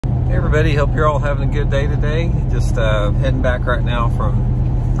Hey everybody, hope you're all having a good day today. Just heading back right now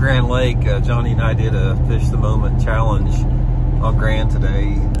from Grand Lake. Johnny and I did a Fish the Moment challenge on Grand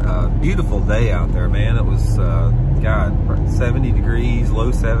today. Beautiful day out there, man. It was, God, 70 degrees,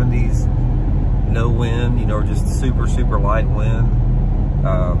 low 70s, no wind, you know, just super, super light wind.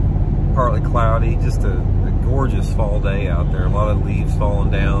 Partly cloudy, just a gorgeous fall day out there. A lot of leaves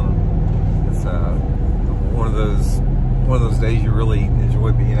falling down. It's one of those days you really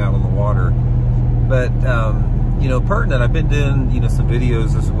enjoy being out on the water. But you know, pertinent, I've been doing, you know, some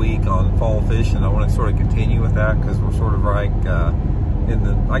videos this week on fall fishing. I want to sort of continue with that because we're sort of right in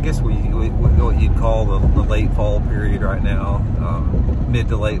the, I guess what you'd call the late fall period right now, mid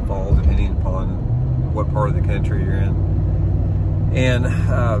to late fall, depending upon what part of the country you're in.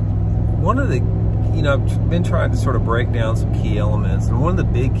 And one of the, you know, I've been trying to sort of break down some key elements, and one of the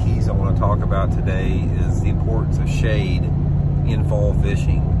big keys I want to talk about today is the importance of shade in fall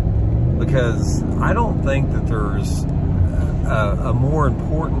fishing, because I don't think that there's a more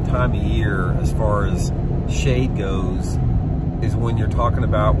important time of year as far as shade goes is when you're talking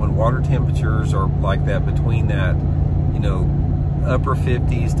about when water temperatures are like that, between that, you know, upper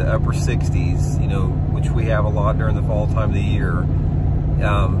 50s to upper 60s, you know, which we have a lot during the fall time of the year.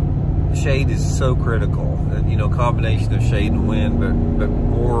 Shade is so critical, you know, combination of shade and wind, but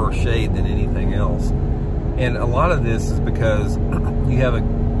more shade than anything else. And a lot of this is because you have a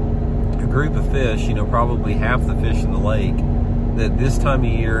group of fish, you know, probably half the fish in the lake, that this time of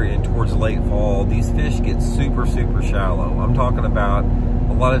year and towards late fall, these fish get super, super shallow. I'm talking about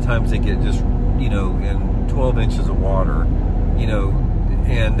a lot of times they get just, you know, in 12 inches of water, you know,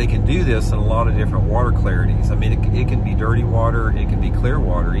 and they can do this in a lot of different water clarities. I mean, it can be dirty water, it can be clear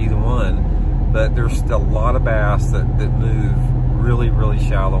water, either one, but there's a lot of bass that move really, really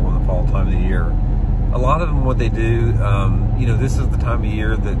shallow in the fall time of the year. A lot of them, what they do, you know, this is the time of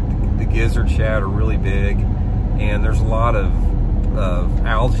year that the gizzard shad are really big, and there's a lot of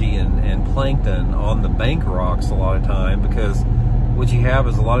algae and plankton on the bank rocks a lot of time, because what you have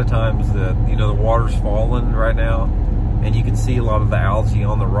is a lot of times that, you know, the water's falling right now, and you can see a lot of the algae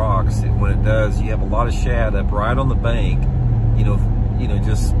on the rocks. And when it does, you have a lot of shad up right on the bank, you know,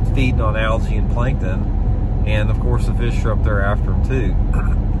 just feeding on algae and plankton, and of course the fish are up there after them too.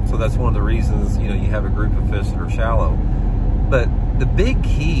 So that's one of the reasons, you know, you have a group of fish that are shallow. But the big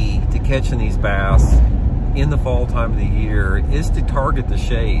key to catching these bass in the fall time of the year is to target the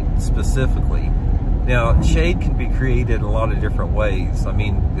shade specifically. Now, shade can be created in a lot of different ways. I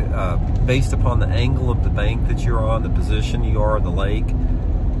mean, based upon the angle of the bank that you're on, the position you are in the lake,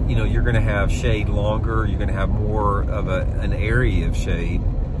 you know, you're going to have shade longer, you're going to have more of an area of shade.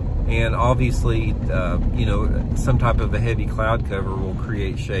 And obviously, you know, some type of a heavy cloud cover will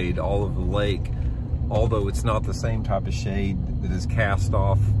create shade all over the lake, although it's not the same type of shade that is cast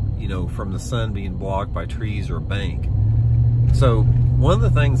off, you know, from the sun being blocked by trees or a bank. So one of the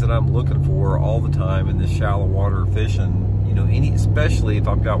things that I'm looking for all the time in this shallow water fishing, you know, especially if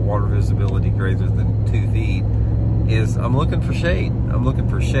I've got water visibility greater than 2 feet, is I'm looking for shade. I'm looking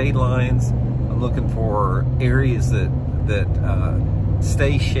for shade lines. I'm looking for areas that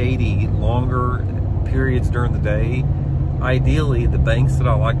stay shady longer periods during the day. Ideally, the banks that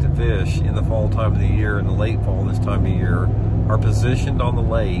I like to fish in the fall time of the year and the late fall this time of year are positioned on the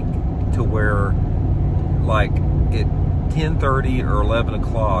lake to where, like, at 10:30 or 11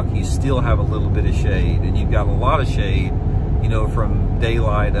 o'clock, you still have a little bit of shade, and you've got a lot of shade, you know, from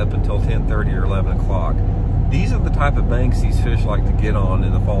daylight up until 10:30 or 11 o'clock. These are the type of banks these fish like to get on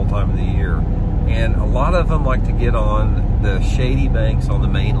in the fall time of the year. And a lot of them like to get on the shady banks on the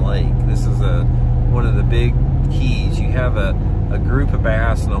main lake. This is one of the big keys. You have a group of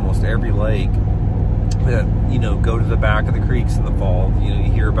bass in almost every lake that, you know, go to the back of the creeks in the fall. You know,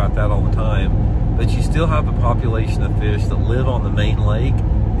 you hear about that all the time. But you still have a population of fish that live on the main lake.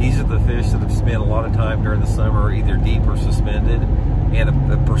 These are the fish that have spent a lot of time during the summer either deep or suspended. And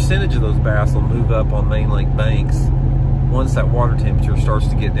a percentage of those bass will move up on main lake banks once that water temperature starts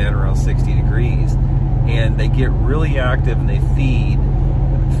to get down around 60 degrees. And they get really active and they feed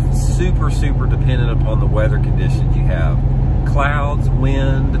super, super dependent upon the weather conditions you have. Clouds,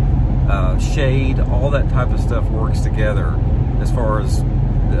 wind, shade, all that type of stuff works together as far as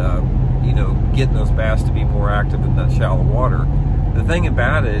you know, getting those bass to be more active in that shallow water. The thing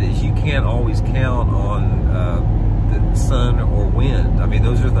about it is you can't always count on the sun or wind. I mean,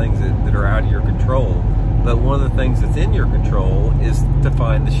 those are things that are out of your control. But one of the things that's in your control is to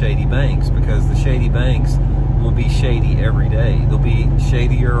find the shady banks, because the shady banks will be shady every day. They'll be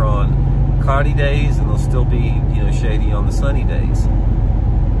shadier on cloudy days, and they'll still be, you know, shady on the sunny days.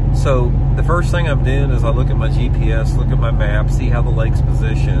 So the first thing I'm doing is I look at my GPS, look at my map, see how the lake's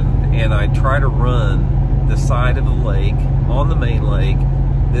positioned, and I try to run the side of the lake on the main lake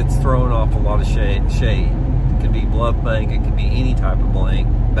that's throwing off a lot of shade. It can be bluff bank, it can be any type of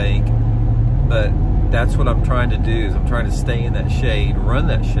bank, but that's what I'm trying to do, is I'm trying to stay in that shade, run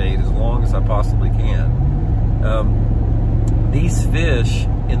that shade as long as I possibly can. These fish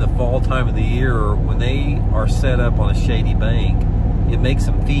in the fall time of the year, when they are set up on a shady bank, it makes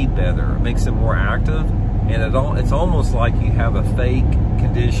them feed better, it makes them more active, and it's almost like you have a fake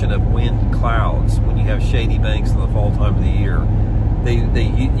condition of wind and clouds when you have shady banks in the fall time of the year.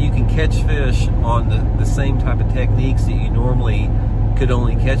 You can catch fish on the same type of techniques that you normally could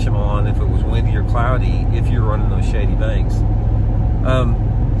only catch them on if it was windy or cloudy, if you're running those shady banks.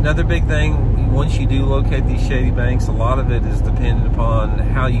 Another big thing, once you do locate these shady banks, a lot of it is dependent upon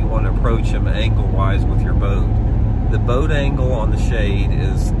how you want to approach them angle-wise with your boat. The boat angle on the shade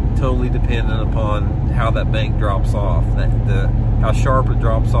is totally dependent upon how that bank drops off, how sharp it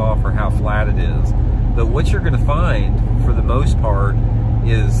drops off or how flat it is. But what you're going to find, for the most part,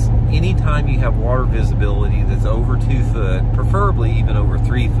 is anytime you have water visibility that's over 2 foot, preferably even over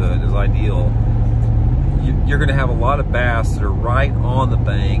 3 foot is ideal, you're going to have a lot of bass that are right on the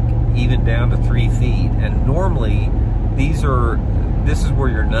bank, even down to 3 feet. And normally, this is where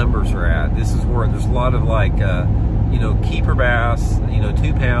your numbers are at. This is where there's a lot of keeper bass,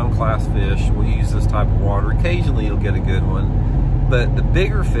 2-pound class fish will use this type of water. Occasionally you'll get a good one. But the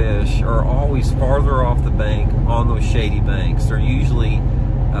bigger fish are always farther off the bank on those shady banks. They're usually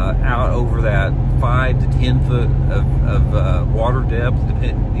out over that 5 to 10 foot of water depth,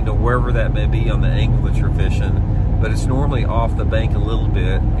 wherever that may be on the angle that you're fishing. But it's normally off the bank a little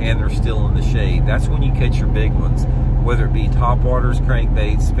bit, and they're still in the shade. That's when you catch your big ones, whether it be topwaters,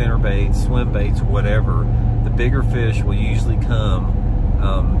 crankbaits, spinner baits, swim baits, whatever. The bigger fish will usually come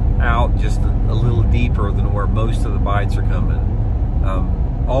out just a little deeper than where most of the bites are coming.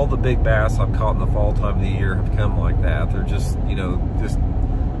 All the big bass I've caught in the fall time of the year have come like that. They're just,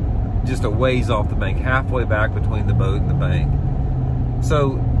 just a ways off the bank, halfway back between the boat and the bank.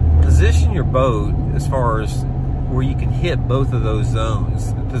 So position your boat as far as where you can hit both of those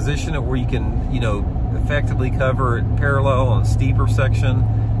zones. Position it where you can, effectively cover it parallel on a steeper section.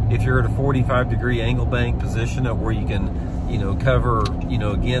 If you're at a 45-degree angle bank, position it where you can, cover,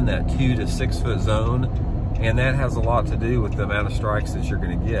 again, that 2 to 6 foot zone. And that has a lot to do with the amount of strikes that you're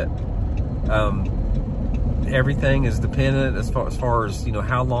going to get. Everything is dependent as far as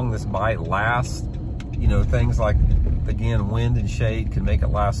how long this bite lasts. Things like, again, wind and shade can make it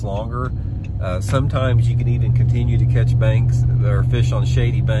last longer. Sometimes you can even continue to catch banks or fish on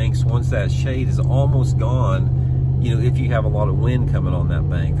shady banks once that shade is almost gone. If you have a lot of wind coming on that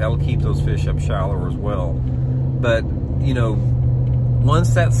bank, that'll keep those fish up shallower as well. But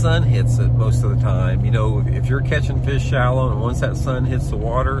once that sun hits it, most of the time, if you're catching fish shallow and once that sun hits the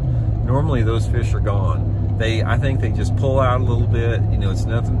water, normally those fish are gone. I think they just pull out a little bit. It's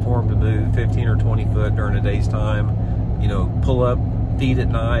nothing for them to move 15 or 20 foot during the day's time. Pull up, feed at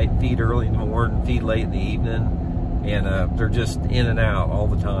night, feed early in the morning, feed late in the evening, and they're just in and out all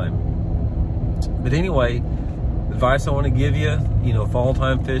the time. But anyway, advice I want to give you, fall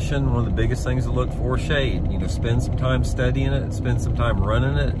time fishing, one of the biggest things to look for is shade. Spend some time studying it, spend some time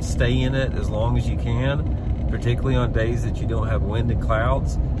running it, stay in it as long as you can, particularly on days that you don't have wind and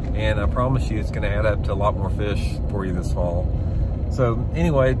clouds. And I promise you it's going to add up to a lot more fish for you this fall. So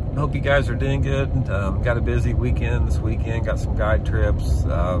anyway, hope you guys are doing good. Got a busy weekend this weekend, got some guide trips,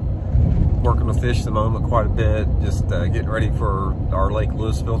 working with Fish the Moment quite a bit, just getting ready for our Lake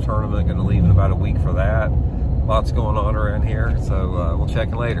Lewisville tournament. Going to leave in about a week for that. Lots going on around here, so we'll check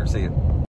in later. See you.